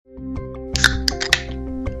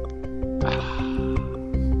Hey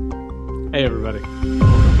everybody, welcome to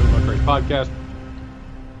the Muckrake Podcast.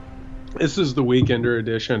 This is the Weekender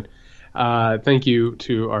edition. Thank you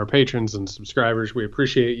to our patrons and subscribers. We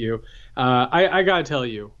appreciate you. I gotta tell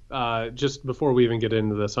you, just before we even get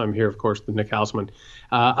into this, I'm here, of course, with Nick Houseman.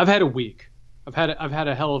 I've had a week. I've had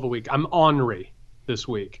a hell of a week. I'm ornery this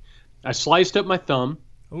week. I sliced up my thumb,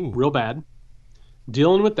 real bad.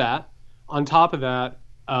 Dealing with that. On top of that,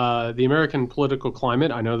 the American political climate,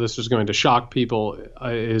 I know this is going to shock people,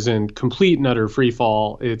 is in complete and utter free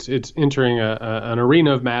fall. It's entering an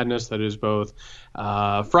arena of madness that is both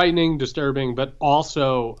frightening, disturbing, but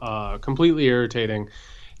also completely irritating.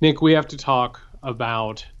 Nick, we have to talk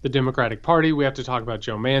about the Democratic Party. We have to talk about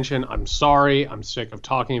Joe Manchin. I'm sorry. I'm sick of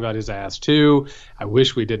talking about his ass too. I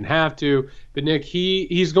wish we didn't have to. But Nick,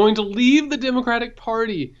 he's going to leave the Democratic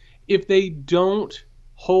Party if they don't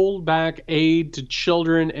hold back aid to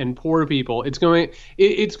children and poor people. It's going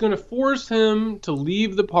to force him to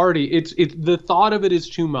leave the party. It's the thought of it is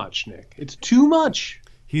too much, Nick. It's too much.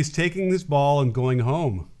 He's taking this ball and going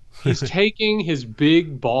home. He's taking his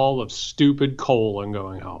big ball of stupid coal and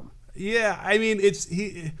going home. Yeah, I mean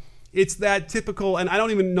it's that typical, and I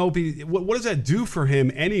don't even know what does that do for him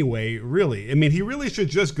anyway, really? I mean, he really should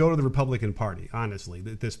just go to the Republican Party, honestly,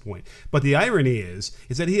 at this point. But the irony is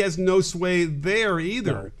that he has no sway there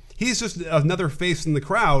either. No. He's just another face in the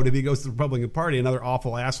crowd if he goes to the Republican Party, another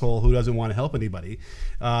awful asshole who doesn't want to help anybody.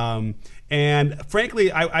 And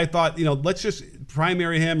frankly, I thought, let's just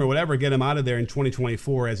primary him or whatever, get him out of there in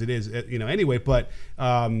 2024 as it is, anyway. But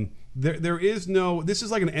there is no, this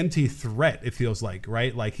is like an empty threat, it feels like,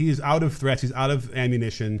 right? Like he's out of threats, he's out of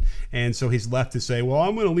ammunition, and so he's left to say, well,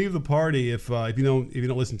 I'm going to leave the party if you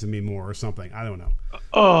don't listen to me more or something. I don't know.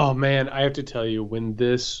 Oh man, I have to tell you, when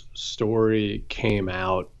this story came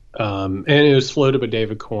out, and it was floated by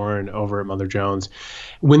David Corn over at Mother Jones,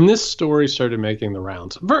 when this story started making the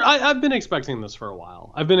rounds, I've been expecting this for a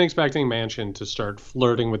while. I've been expecting Manchin to start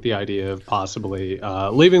flirting with the idea of possibly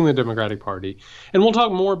leaving the Democratic Party. And we'll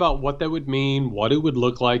talk more about what that would mean, what it would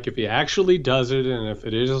look like if he actually does it, and if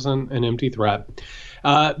it isn't an empty threat.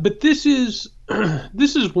 But this is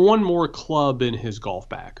one more club in his golf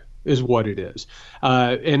bag, is what it is.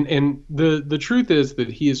 And the truth is that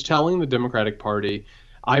he is telling the Democratic Party,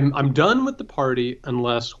 I'm done with the party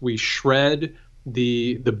unless we shred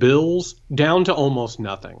the bills down to almost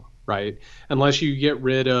nothing, right? Unless you get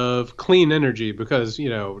rid of clean energy, because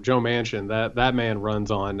Joe Manchin, that man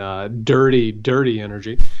runs on dirty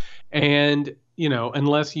energy, and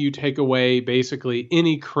unless you take away basically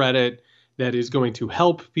any credit that is going to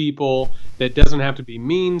help people, that doesn't have to be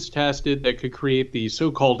means tested, that could create the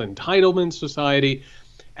so-called entitlement society.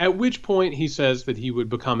 At which point he says that he would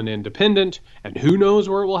become an independent, and who knows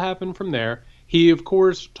where it will happen from there. He, of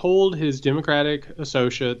course, told his Democratic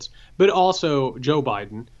associates, but also Joe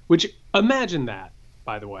Biden, which, imagine that,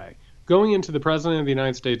 by the way, going into the President of the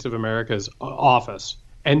United States of America's office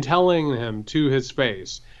and telling him to his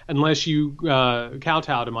face, unless you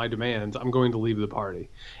kowtow to my demands, I'm going to leave the party.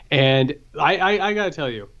 And I got to tell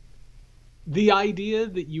you, the idea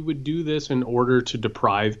that you would do this in order to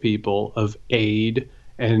deprive people of aid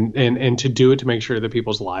and to do it to make sure that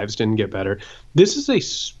people's lives didn't get better. This is a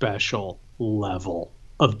special level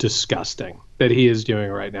of disgusting that he is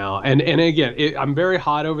doing right now. And again, I'm very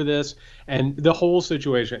hot over this, and the whole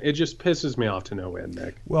situation, it just pisses me off to no end,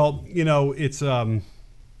 Nick. Well,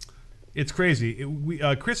 it's crazy.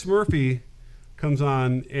 Chris Murphy comes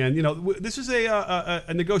on, and this is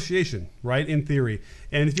a negotiation, right? In theory,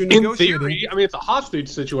 and if you're negotiating, in theory, I mean, it's a hostage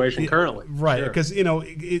situation currently, right? Because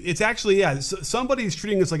it's actually somebody's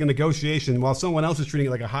treating this like a negotiation, while someone else is treating it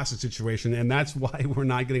like a hostage situation, and that's why we're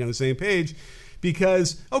not getting on the same page.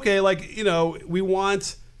 Because we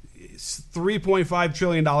want $3.5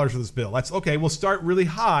 trillion for this bill. That's okay. We'll start really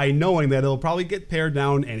high, knowing that it'll probably get pared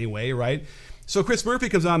down anyway, right? So Chris Murphy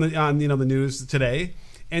comes on the news today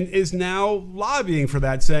and is now lobbying for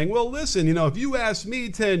that, saying, well, listen, if you asked me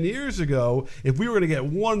 10 years ago if we were going to get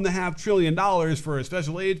 $1.5 trillion for a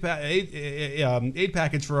special aid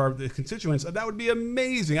package for our constituents, that would be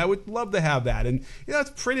amazing. I would love to have that. And that's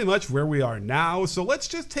pretty much where we are now. So let's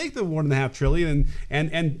just take the $1.5 trillion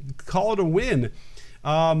and call it a win.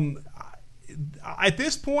 At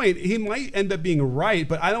this point, he might end up being right,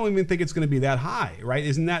 but I don't even think it's going to be that high, right?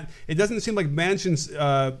 It doesn't seem like Manchin's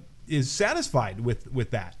is satisfied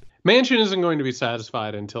with that. Manchin isn't going to be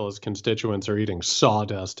satisfied until his constituents are eating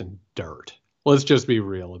sawdust and dirt. Let's just be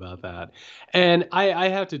real about that. And I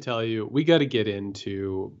have to tell you, we got to get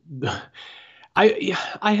into I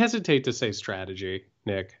hesitate to say strategy,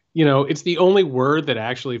 Nick. It's the only word that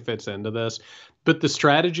actually fits into this. But the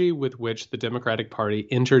strategy with which the Democratic Party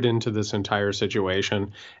entered into this entire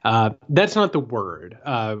situation, that's not the word.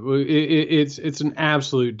 It's an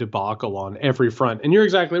absolute debacle on every front. And you're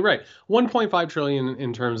exactly right. 1.5 trillion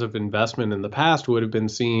in terms of investment in the past would have been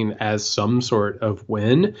seen as some sort of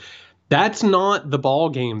win. That's not the ball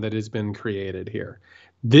game that has been created here.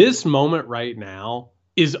 This moment right now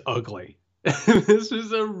is ugly. This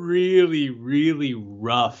is a really, really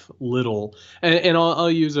rough little, and I'll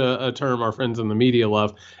use a term our friends in the media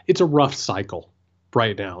love. It's a rough cycle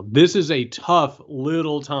right now. This is a tough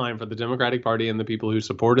little time for the Democratic Party and the people who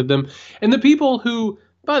supported them, and the people who,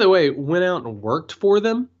 by the way, went out and worked for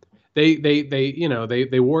them.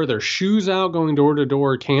 They wore their shoes out, going door to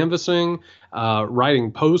door, canvassing,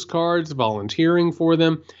 writing postcards, volunteering for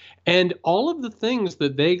them. And all of the things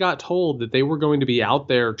that they got told that they were going to be out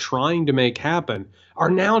there trying to make happen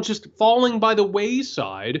are now just falling by the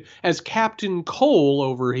wayside as Captain Cole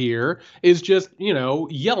over here is just,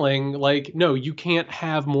 yelling like, no, you can't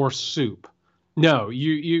have more soup. No,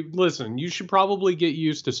 you listen, you should probably get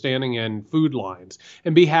used to standing in food lines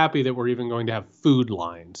and be happy that we're even going to have food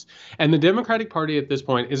lines. And the Democratic Party at this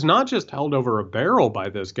point is not just held over a barrel by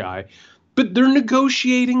this guy, but they're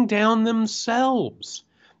negotiating down themselves.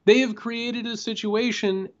 They have created a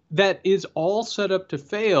situation that is all set up to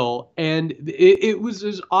fail, and it was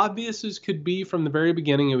as obvious as could be from the very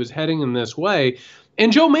beginning. It was heading in this way.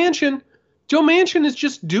 And Joe Manchin is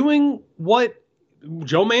just doing what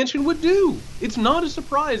Joe Manchin would do. It's not a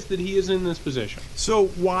surprise that he is in this position. So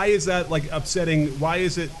why is that upsetting? Why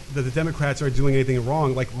is it that the Democrats are doing anything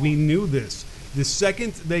wrong? We knew this. The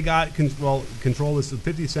second they got control of the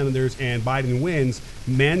 50 senators and Biden wins,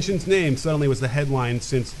 Manchin's name suddenly was the headline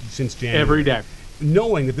since January. Every day.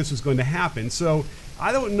 Knowing that this was going to happen. So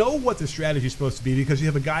I don't know what the strategy is supposed to be because you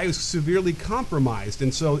have a guy who's severely compromised.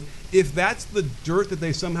 And so if that's the dirt that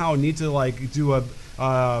they somehow need to do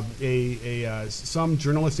some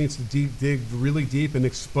journalist needs to dig really deep and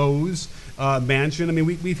expose Manchin. I mean,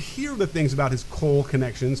 we hear the things about his coal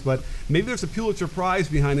connections, but maybe there's a Pulitzer Prize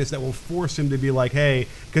behind this that will force him to be like, hey,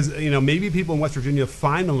 because maybe people in West Virginia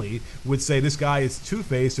finally would say this guy is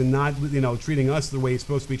two-faced and not treating us the way he's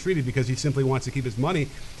supposed to be treated because he simply wants to keep his money.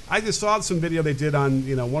 I just saw some video they did on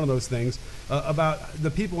one of those things about the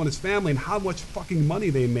people in his family and how much fucking money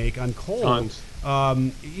they make on coal. Tons.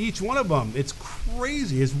 Each one of them, it's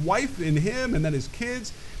crazy. His wife and him, and then his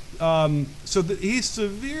kids. So he's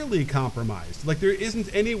severely compromised. There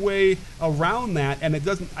isn't any way around that, and it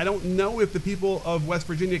doesn't. I don't know if the people of West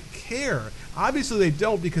Virginia care. Obviously, they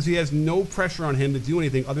don't because he has no pressure on him to do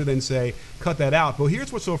anything other than say cut that out. But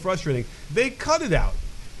here's what's so frustrating: they cut it out.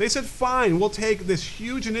 They said, fine, we'll take this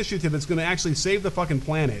huge initiative that's going to actually save the fucking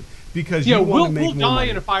planet because you want to make more money. We'll die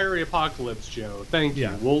in a fiery apocalypse, Joe. Thank you.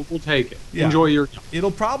 Yeah. We'll take it. Yeah. Enjoy your... It'll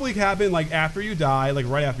probably happen after you die,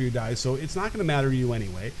 right after you die, so it's not going to matter to you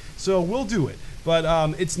anyway. So we'll do it. But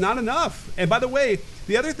it's not enough. And by the way,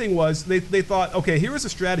 the other thing was they thought, okay, here was a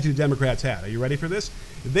strategy the Democrats had. Are you ready for this?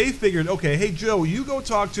 They figured, okay, hey, Joe, you go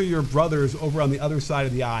talk to your brothers over on the other side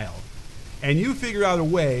of the aisle, and you figure out a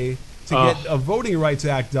way to get a Voting Rights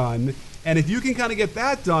Act done. And if you can kind of get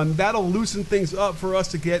that done, that'll loosen things up for us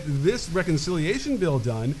to get this reconciliation bill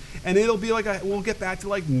done. And it'll be we'll get back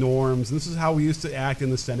to norms. And this is how we used to act in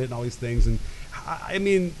the Senate and all these things. And I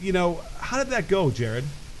mean, how did that go, Jared?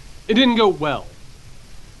 It didn't go well,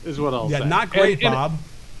 is what I'll say. Yeah, not great, Bob.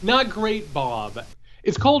 Not great, Bob.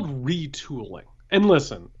 It's called retooling. And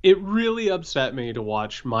listen, it really upset me to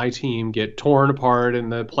watch my team get torn apart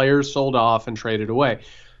and the players sold off and traded away.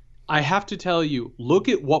 I have to tell you, look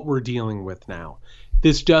at what we're dealing with now.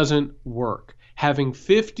 This doesn't work. Having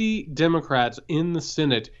 50 Democrats in the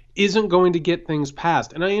Senate isn't going to get things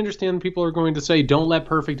passed. And I understand people are going to say, don't let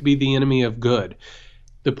perfect be the enemy of good.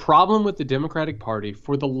 The problem with the Democratic Party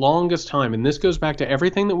for the longest time, and this goes back to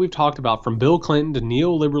everything that we've talked about from Bill Clinton to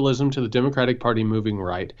neoliberalism to the Democratic Party moving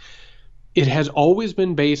right, it has always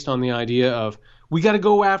been based on the idea of, we got to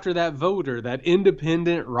go after that voter, that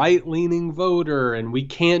independent, right-leaning voter, and we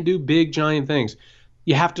can't do big, giant things.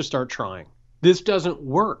 You have to start trying. This doesn't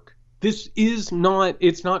work. This is not,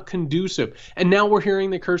 it's not conducive. And now we're hearing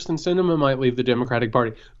that Kirsten Sinema might leave the Democratic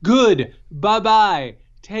Party. Good. Bye-bye.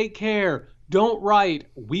 Take care. Don't write.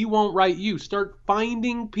 We won't write you. Start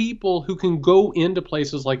finding people who can go into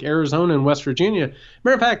places like Arizona and West Virginia.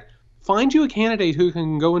 Matter of fact, find you a candidate who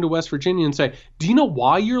can go into West Virginia and say, do you know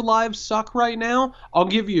why your lives suck right now? I'll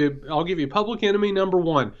give you public enemy number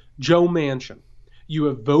one, Joe Manchin. You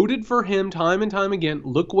have voted for him time and time again.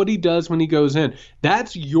 Look what he does when he goes in.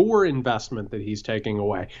 That's your investment that he's taking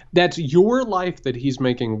away. That's your life that he's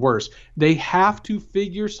making worse. They have to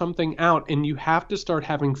figure something out, and you have to start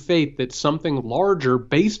having faith that something larger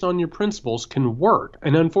based on your principles can work.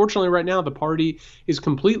 And unfortunately, right now, the party is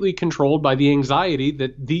completely controlled by the anxiety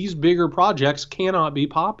that these bigger projects cannot be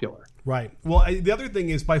popular. Right. Well, the other thing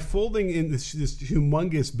is by folding in this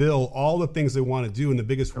humongous bill, all the things they want to do in the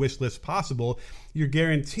biggest wish list possible, you're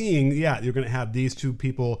guaranteeing, you're going to have these two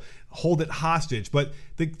people hold it hostage. But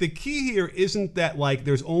the key here isn't that like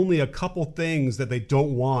there's only a couple things that they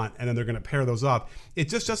don't want and then they're going to pair those up. It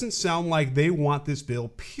just doesn't sound like they want this bill,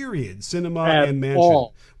 period. Sinema and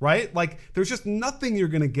Manchin, right? Like there's just nothing you're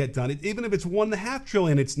going to get done. Even if it's $1.5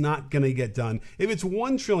 trillion, it's not going to get done. If it's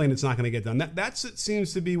 $1 trillion, it's not going to get done. That's it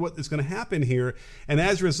seems to be what is going to happen here. And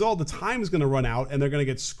as a result, the time is going to run out and they're going to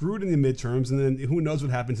get screwed in the midterms. And then who knows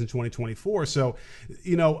what happens in 2024. So,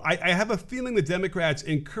 I have a feeling the Democrats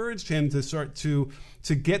encouraged him to start to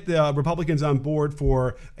get the Republicans on board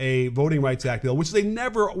for a Voting Rights Act bill, which they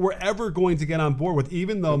never were ever going to get on board with,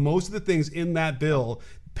 even though most of the things in that bill,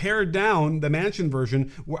 pared down, the Manchin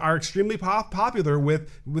version, are extremely popular with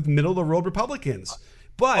middle-of-the-road Republicans.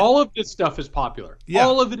 But all of this stuff is popular. Yeah.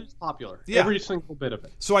 All of it is popular. Yeah. Every single bit of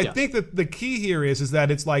it. So I think that the key here is that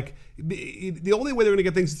it's like the only way they're going to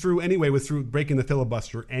get things through anyway was through breaking the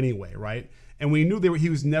filibuster anyway, right? And we knew he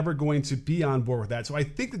was never going to be on board with that. So I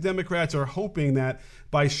think the Democrats are hoping that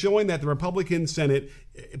by showing that the Republican Senate,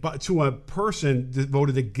 to a person,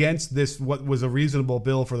 voted against this, what was a reasonable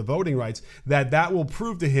bill for the voting rights, that will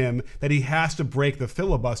prove to him that he has to break the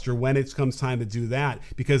filibuster when it comes time to do that,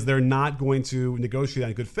 because they're not going to negotiate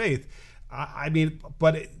on good faith. For me,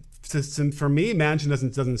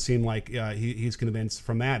 Manchin doesn't seem like he's convinced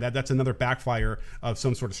from that. That's another backfire of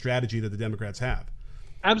some sort of strategy that the Democrats have.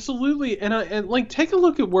 Absolutely. And take a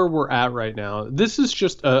look at where we're at right now. This is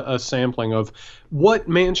just a sampling of what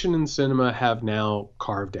Manchin and Sinema have now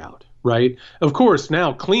carved out, right? Of course,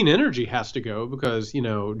 now clean energy has to go because,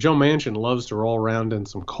 Joe Manchin loves to roll around in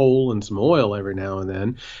some coal and some oil every now and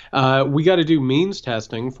then. We got to do means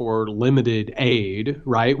testing for limited aid,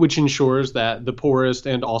 right? Which ensures that the poorest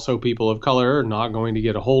and also people of color are not going to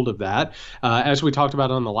get a hold of that. As we talked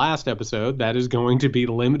about on the last episode, that is going to be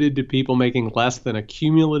limited to people making less than a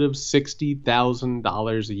cumulative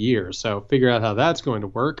 $60,000 a year. So figure out how that's going to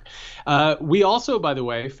work. We also, by the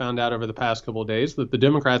way, found out over the past couple of days that the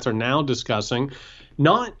Democrats are now discussing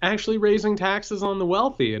not actually raising taxes on the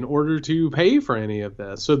wealthy in order to pay for any of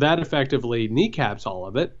this. So that effectively kneecaps all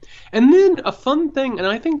of it. And then a fun thing, and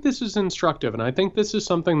I think this is instructive, and I think this is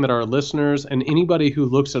something that our listeners and anybody who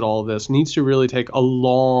looks at all of this needs to really take a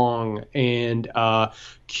long and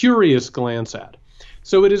curious glance at.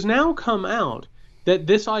 So it has now come out that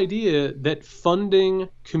this idea that funding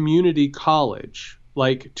community college,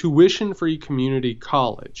 like tuition-free community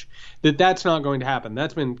college, that's not going to happen.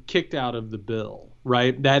 That's been kicked out of the bill,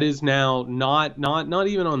 right? That is now not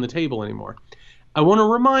even on the table anymore. I want to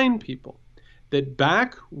remind people that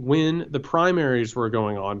back when the primaries were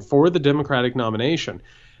going on for the Democratic nomination,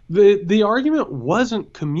 the argument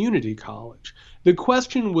wasn't community college. The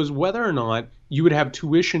question was whether or not you would have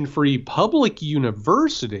tuition-free public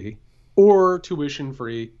university or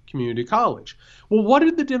tuition-free community college. Well, what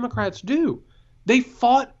did the Democrats do? They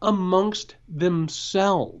fought amongst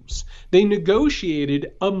themselves. They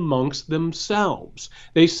negotiated amongst themselves.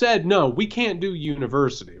 They said, no, we can't do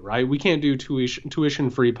university, right? We can't do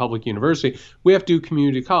tuition-free public university. We have to do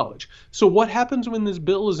community college. So what happens when this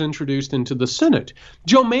bill is introduced into the Senate?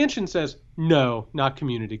 Joe Manchin says, no, not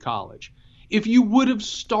community college. If you would have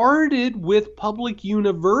started with public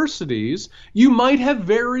universities, you might have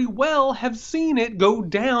very well have seen it go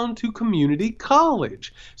down to community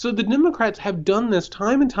college. So the Democrats have done this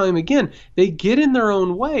time and time again. They get in their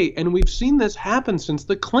own way, and we've seen this happen since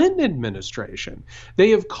the Clinton administration. They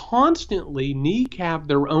have constantly kneecapped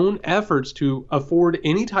their own efforts to afford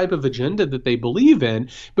any type of agenda that they believe in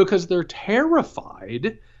because they're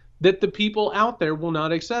terrified that the people out there will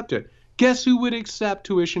not accept it. Guess who would accept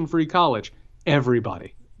tuition-free college?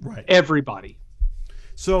 Everybody. Right. Everybody.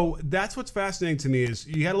 So that's what's fascinating to me is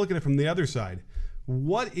you got to look at it from the other side.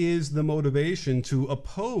 What is the motivation to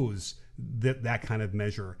oppose that kind of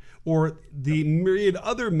measure or the myriad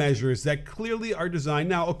other measures that clearly are designed?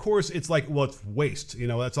 Now, of course, it's like, well, it's waste.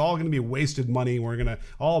 That's all going to be wasted money.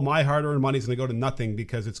 All my hard-earned money is going to go to nothing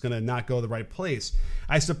because it's going to not go to the right place.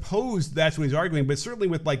 I suppose that's what he's arguing, but certainly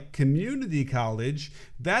with like community college,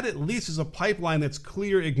 that at least is a pipeline that's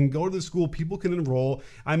clear. It can go to the school, people can enroll.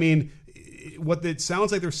 I mean, what it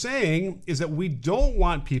sounds like they're saying is that we don't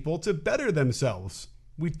want people to better themselves.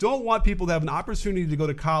 We don't want people to have an opportunity to go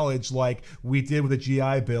to college like we did with the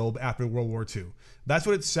GI Bill after World War II. That's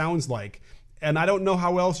what it sounds like. And I don't know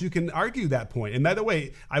how else you can argue that point. And by the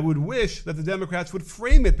way, I would wish that the Democrats would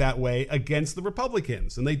frame it that way against the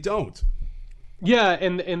Republicans, and they don't. Yeah,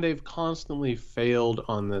 and they've constantly failed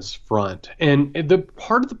on this front. And the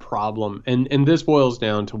part of the problem, and this boils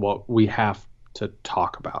down to what we have to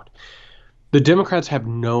talk about. The Democrats have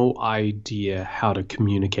no idea how to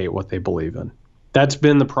communicate what they believe in. That's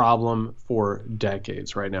been the problem for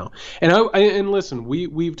decades right now. And listen,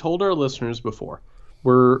 we've told our listeners before,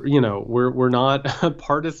 we're not a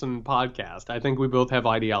partisan podcast. I think we both have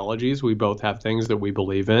ideologies. We both have things that we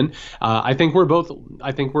believe in. I think we're both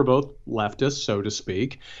leftists, so to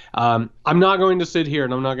speak. I'm not going to sit here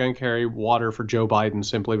and I'm not going to carry water for Joe Biden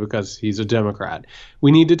simply because he's a Democrat.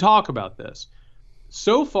 We need to talk about this.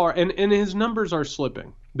 So far, and his numbers are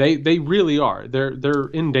slipping. They really are. They're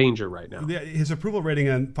in danger right now. His approval rating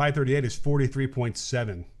on 538 is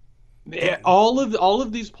 43.7. All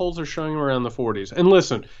of these polls are showing around the 40s. And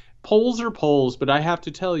listen, polls are polls, but I have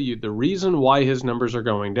to tell you, the reason why his numbers are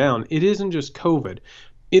going down, it isn't just COVID.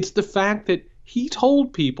 It's the fact that he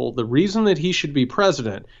told people the reason that he should be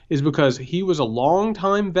president is because he was a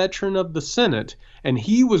longtime veteran of the Senate and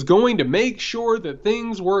he was going to make sure that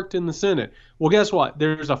things worked in the Senate. Well, guess what?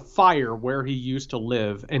 There's a fire where he used to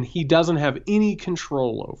live and he doesn't have any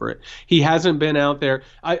control over it. He hasn't been out there.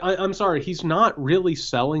 I'm sorry, he's not really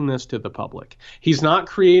selling this to the public. He's not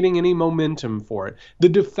creating any momentum for it. The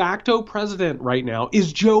de facto president right now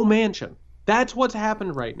is Joe Manchin. That's what's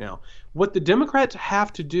happened right now. What the Democrats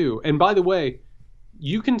have to do, and by the way,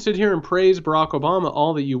 you can sit here and praise Barack Obama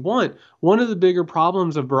all that you want. One of the bigger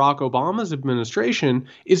problems of Barack Obama's administration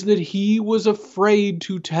is that he was afraid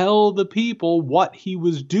to tell the people what he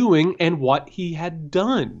was doing and what he had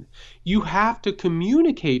done. You have to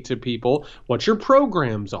communicate to people what your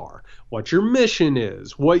programs are, what your mission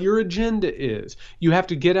is, what your agenda is. You have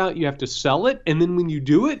to get out, you have to sell it, and then when you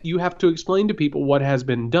do it, you have to explain to people what has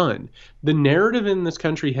been done. The narrative in this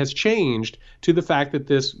country has changed to the fact that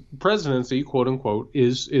this presidency, quote unquote,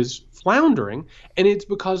 is floundering, and it's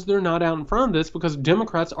because they're not out in front of this, because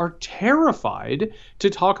Democrats are terrified to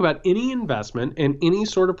talk about any investment and any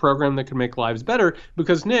sort of program that can make lives better.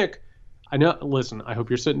 Because Nick, I know, listen, I hope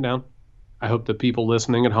you're sitting down. I hope the people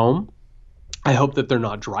listening at home, I hope that they're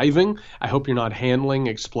not driving. I hope you're not handling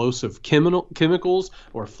explosive chemicals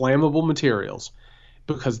or flammable materials.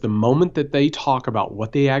 Because the moment that they talk about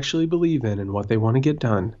what they actually believe in and what they want to get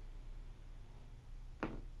done,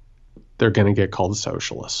 they're going to get called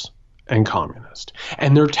socialists and communist.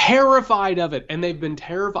 And they're terrified of it. And they've been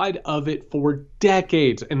terrified of it for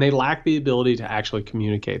decades. And they lack the ability to actually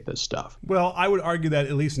communicate this stuff. Well, I would argue that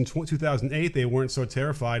at least in 2008, they weren't so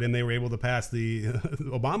terrified and they were able to pass the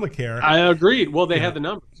Obamacare. I agree. Well, they had the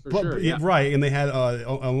numbers for sure. Yeah. Right. And they had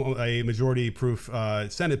a majority-proof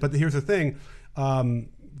Senate. But here's the thing.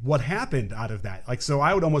 What happened out of that? Like, so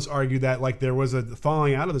I would almost argue that like there was a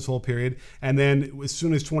falling out of this whole period, and then as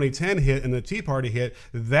soon as 2010 hit and the Tea Party hit,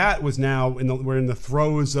 that was now we're in the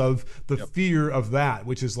throes of the fear of that,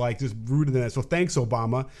 which is like just rooted in that. So thanks,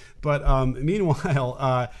 Obama. But meanwhile,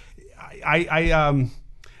 I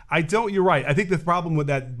don't. You're right. I think the problem with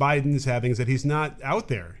that Biden is having is that he's not out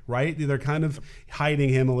there. Right? They're kind of hiding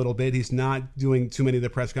him a little bit. He's not doing too many of the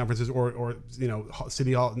press conferences or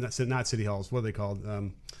city hall, not city halls. What are they called?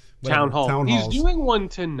 Town halls. He's doing one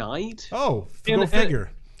tonight. Oh, go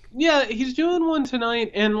figure. Yeah, he's doing one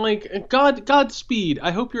tonight, and like Godspeed.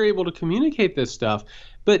 I hope you're able to communicate this stuff,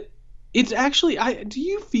 but it's actually. Do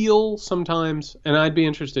you feel sometimes? And I'd be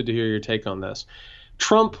interested to hear your take on this.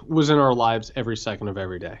 Trump was in our lives every second of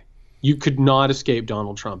every day. You could not escape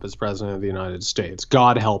Donald Trump as president of the United States.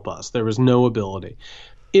 God help us. There was no ability.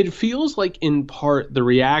 It feels like in part the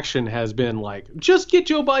reaction has been like, just get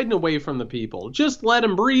Joe Biden away from the people. Just let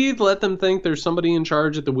him breathe. Let them think there's somebody in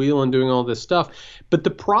charge at the wheel and doing all this stuff. But the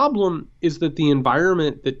problem is that the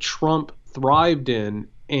environment that Trump thrived in,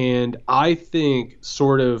 and I think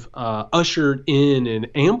sort of ushered in and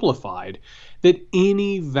amplified, that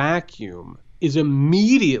any vacuum is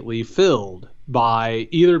immediately filled by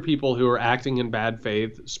either people who are acting in bad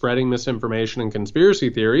faith, spreading misinformation and conspiracy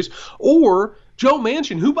theories, or Joe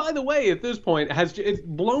Manchin, who, by the way, at this point has it's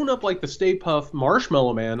blown up like the Stay Puft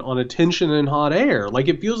Marshmallow Man on a tension in hot air. Like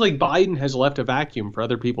it feels like Biden has left a vacuum for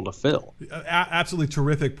other people to fill. Absolutely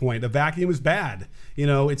terrific point. A vacuum is bad.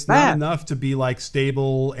 It's not enough to be like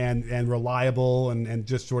stable and reliable and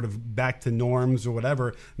just sort of back to norms or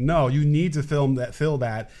whatever. No, you need to fill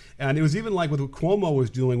that. And it was even like what Cuomo was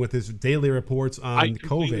doing with his daily reports on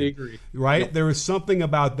COVID. Agree. Right? Yep. There was something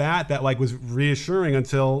about that like was reassuring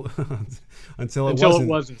until until it Until wasn't. it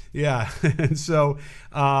wasn't. Yeah. And so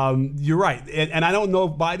you're right. And I don't know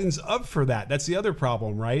if Biden's up for that. That's the other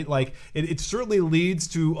problem, right? Like it certainly leads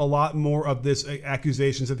to a lot more of this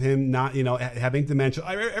accusations of him not, having dementia.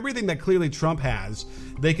 Everything that clearly Trump has,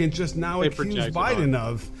 they can just now accuse Biden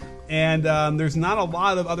of. And there's not a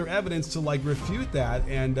lot of other evidence to refute that,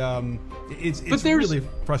 and it's really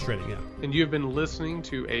frustrating. Yeah. And you've been listening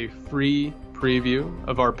to a free preview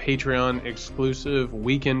of our Patreon exclusive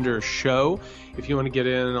Weekender show. If you want to get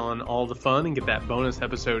in on all the fun and get that bonus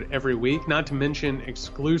episode every week, not to mention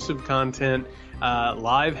exclusive content,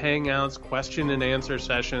 live hangouts, question and answer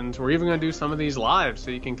sessions. We're even going to do some of these live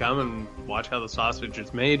so you can come and watch how the sausage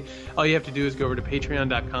is made. All you have to do is go over to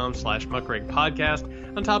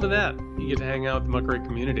patreon.com/muckrakePodcast. On top of that, you get to hang out with the Muckrake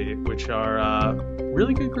community, which are a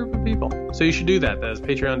really good group of people. So you should do that. That is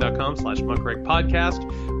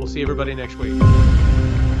patreon.com/muckrakePodcast. We'll see everybody next week.